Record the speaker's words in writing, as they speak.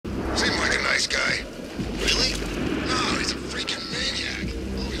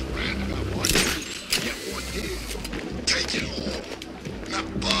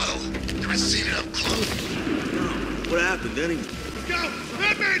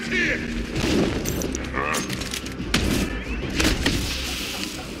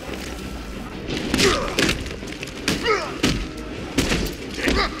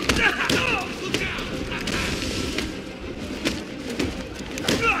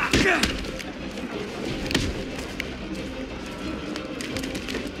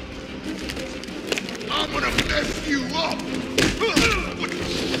I'm gonna mess you up!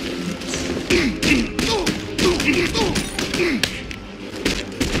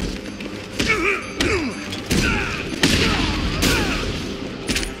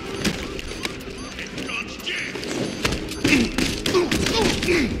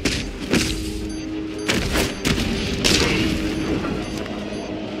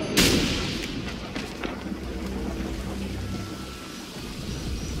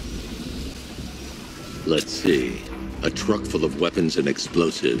 Let's see. A truck full of weapons and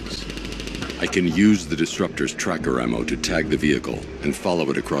explosives. I can use the Disruptor's tracker ammo to tag the vehicle and follow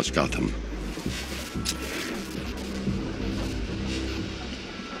it across Gotham.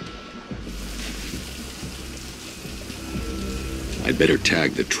 I'd better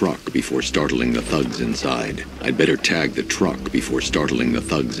tag the truck before startling the thugs inside. I'd better tag the truck before startling the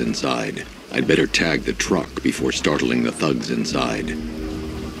thugs inside. I'd better tag the truck before startling the thugs inside.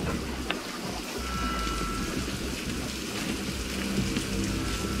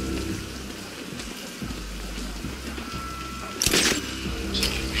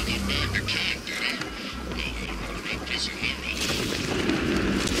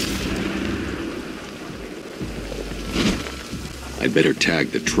 I'd better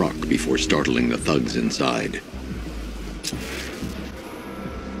tag the truck before startling the thugs inside.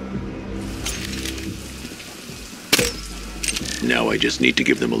 Now I just need to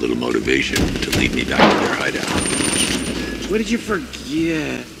give them a little motivation to lead me back to their hideout. What did you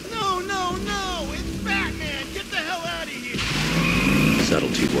forget? No! It's Batman! Get the hell out of here!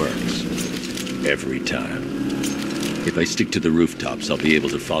 Subtlety works. Every time. If I stick to the rooftops, I'll be able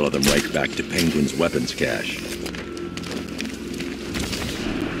to follow them right back to Penguin's weapons cache.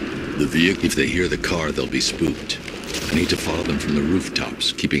 The vehicle, if they hear the car, they'll be spooked. I need to follow them from the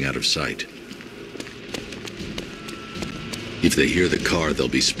rooftops, keeping out of sight. If they hear the car, they'll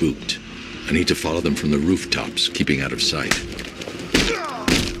be spooked. I need to follow them from the rooftops, keeping out of sight.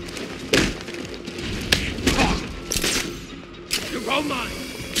 You're all mine!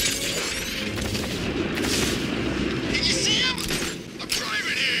 Can you see him? I'm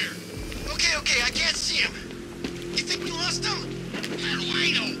driving here. Okay, I can't see him. You think we lost him? How do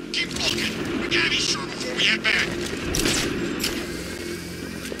I know? Keep looking. We gotta be sure before we head back.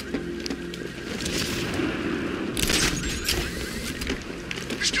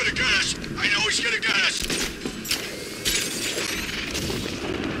 He's gonna get us. I know he's gonna get us.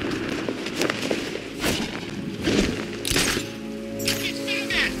 It's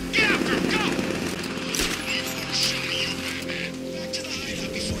Batman! Get after him! Go! I'm showing you, Batman. Back to the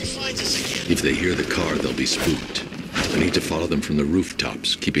hideout before he finds us again. If they hear the car, they'll be spooked. I need to follow them from the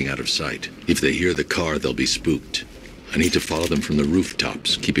rooftops, keeping out of sight. If they hear the car, they'll be spooked. I need to follow them from the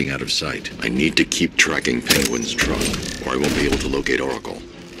rooftops, keeping out of sight. I need to keep tracking Penguin's truck, or I won't be able to locate Oracle.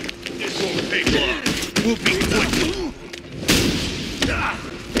 This won't take long. We'll be quick.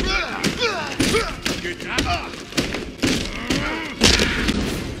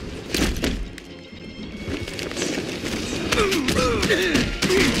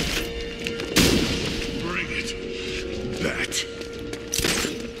 Bring it. Bat.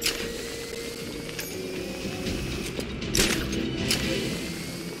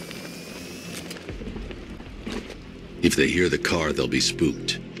 If they hear the car, they'll be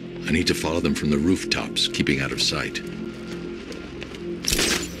spooked. I need to follow them from the rooftops, keeping out of sight.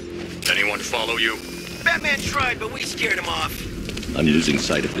 Anyone follow you? Batman tried, but we scared him off. I'm losing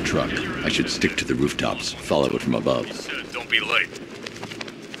sight of the truck. I should stick to the rooftops, follow it from above. Don't be late.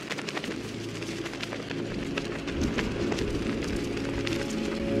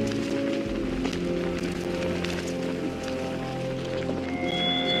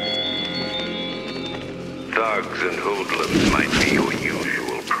 Thugs and hoodlums might be your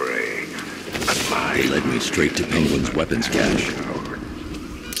usual prey, but mine... They led me straight to Penguin's weapons cache.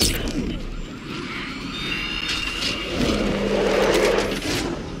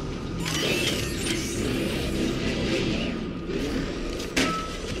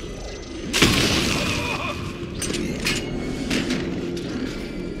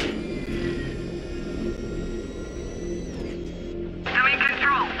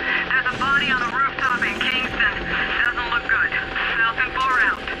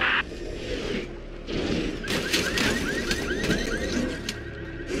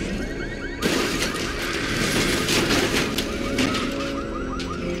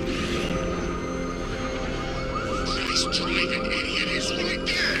 This driving idiot is right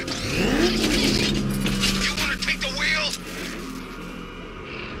there. You want to take the wheel?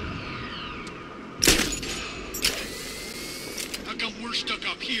 How come we're stuck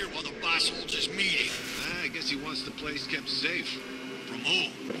up here while the boss holds his meeting? I guess he wants the place kept safe. From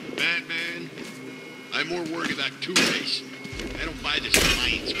who? Batman. I'm more worried about Two-Face. I don't buy this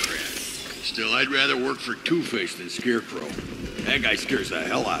alliance crap. Still, I'd rather work for Two-Face than Scarecrow. That guy scares the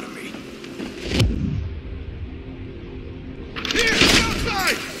hell out of me. Here,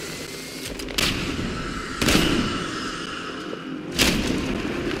 outside!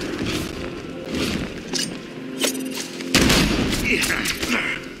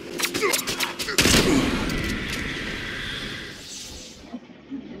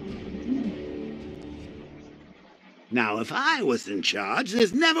 Now, if I was in charge,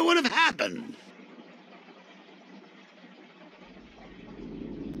 this never would have happened.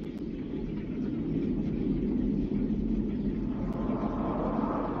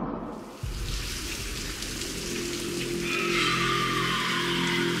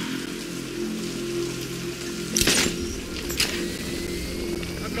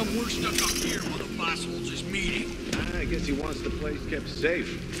 How come we're stuck up here while the boss holds his meeting? I guess he wants the place kept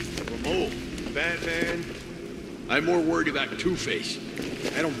safe. From who? Batman. I'm more worried about Two-Face.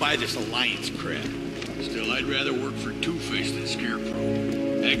 I don't buy this alliance crap. Still, I'd rather work for Two-Face than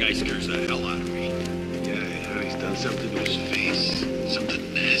Scarecrow. That guy scares the hell out of me. Yeah, he's done something to his face.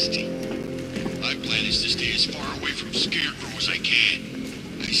 Something nasty. My plan is to stay as far away from Scarecrow as I can.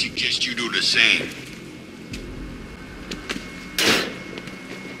 I suggest you do the same.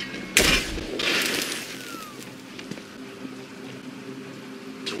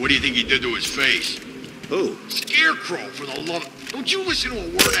 So what do you think he did to his face? Who? Scarecrow, for the love of... Don't you listen to a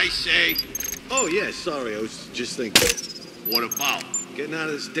word I say? Oh, yeah, sorry. I was just thinking. What about? Getting out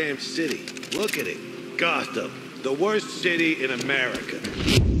of this damn city. Look at it. Gotham. The worst city in America.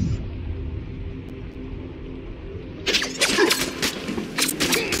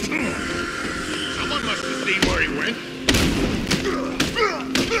 Someone must have seen where he went.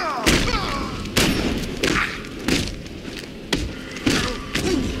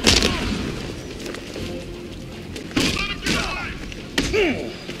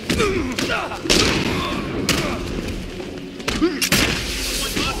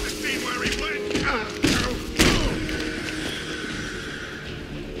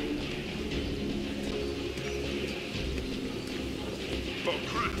 Oh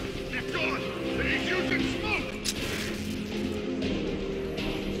crap! He's gone! He's using smoke!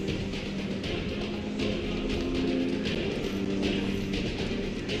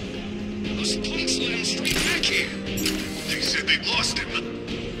 Those punks let him straight back here. They said they'd lost him.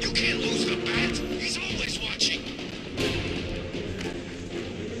 You can't lose the bat. He's always watching.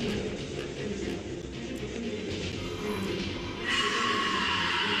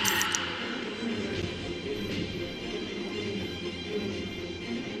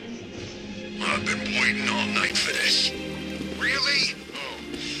 I've been waiting all night for this. Really?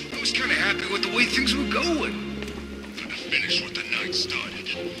 Oh, I was kind of happy with the way things were going. Gonna finish what the night started.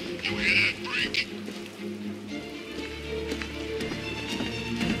 You hear that break?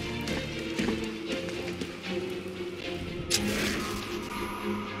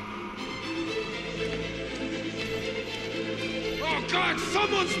 Oh God,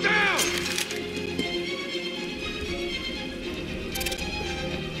 someone's down!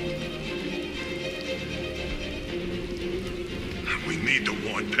 We need to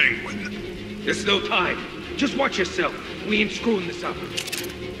warn Penguin. There's no time. Just watch yourself. We ain't screwing this up. I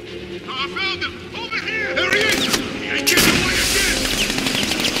found him! Over here! There he is! He ain't getting away again!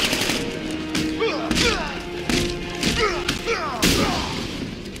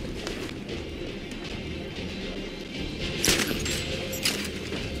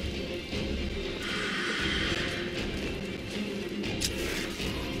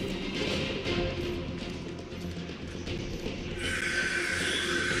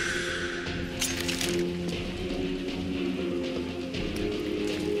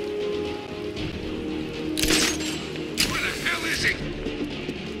 Where the hell is he?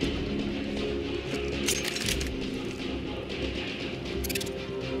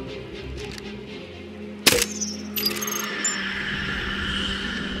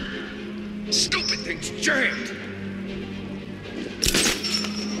 Stupid thing's jammed!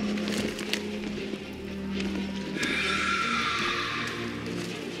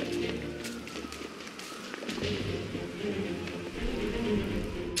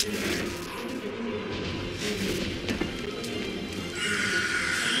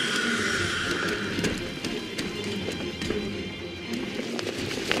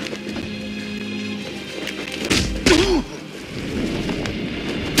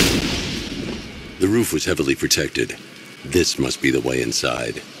 roof was heavily protected. This must be the way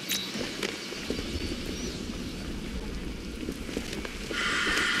inside.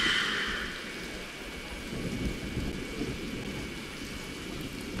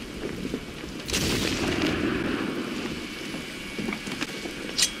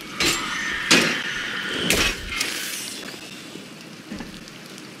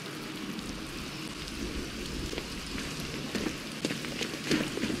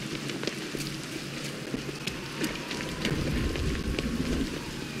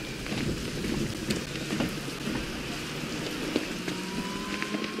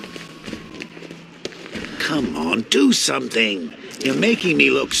 Come on, do something. You're making me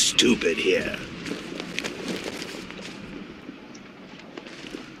look stupid here.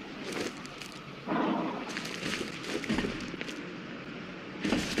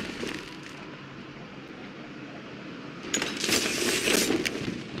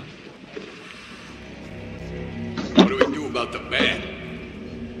 What do we do about the bat?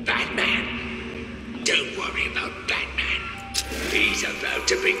 Batman. Don't worry about Batman. He's about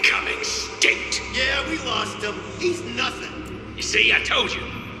to become extinct. Yeah, we lost him. He's nothing. You see, I told you.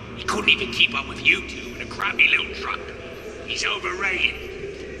 He couldn't even keep up with you two in a crappy little truck. He's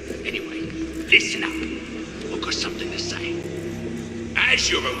overrated. Anyway, listen up. I've got something to say. As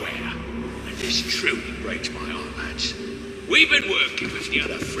you're aware, and this truly breaks my heart, lads, we've been working with the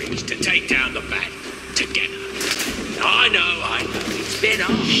other freaks to take down the Bat together. I know, it's been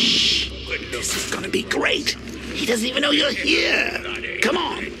hard. Shh! This is gonna be great. He doesn't even know you're here. Come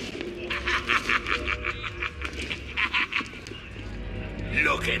on.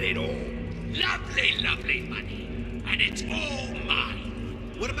 Look at it all. Lovely, lovely money. And it's all mine.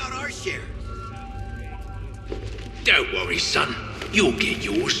 What about our shares? Don't worry, son. You'll get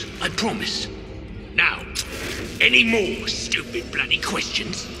yours, I promise. Now, any more stupid bloody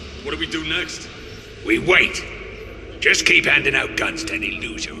questions? What do we do next? We wait. Just keep handing out guns to any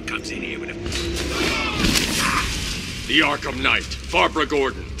loser who comes in here with a... The Arkham Knight, Barbara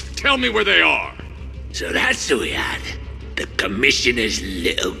Gordon. Tell me where they are. So that's who we had. The Commissioner's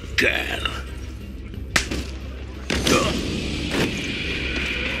little girl.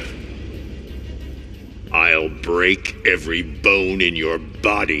 I'll break every bone in your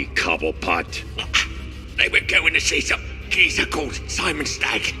body, Cobblepot. They were going to see some geezer called Simon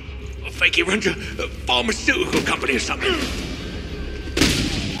Stagg. I think he runs a pharmaceutical company or something.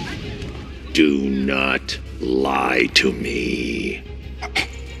 Do not lie to me.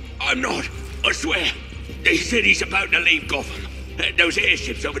 I'm not, I swear. They said he's about to leave Gotham. Those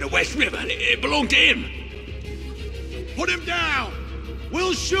airships over the West River, it belonged to him. Put him down!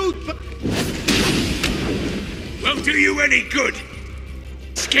 We'll shoot, but... Won't do you any good.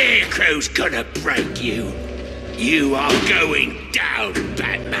 Scarecrow's gonna break you. You are going down,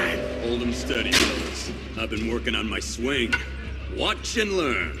 Batman. Hold him steady, fellas. I've been working on my swing. Watch and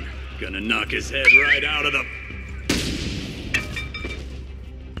learn. Gonna knock his head right out of the...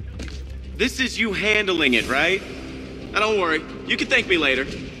 This is you handling it, right? Now don't worry. You can thank me later.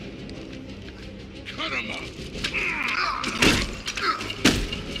 Cut him up.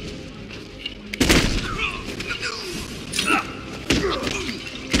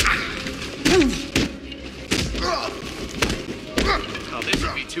 Oh, this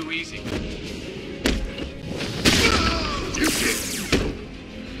would be too easy.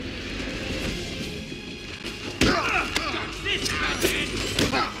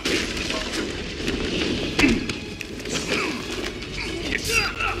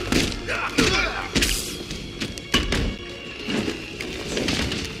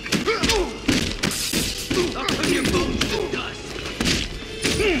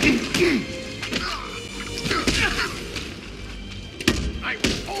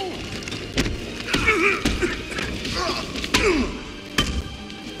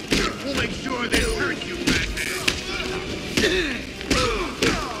 We'll make sure they hurt you, Batman.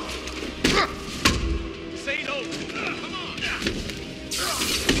 Say no. Come on.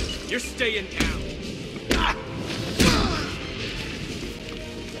 You're staying down.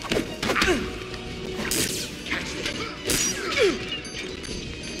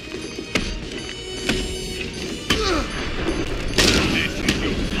 This is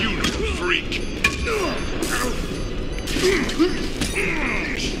your beautiful freak.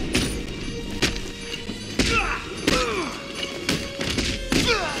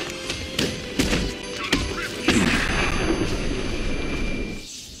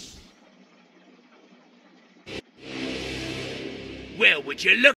 Well, would you look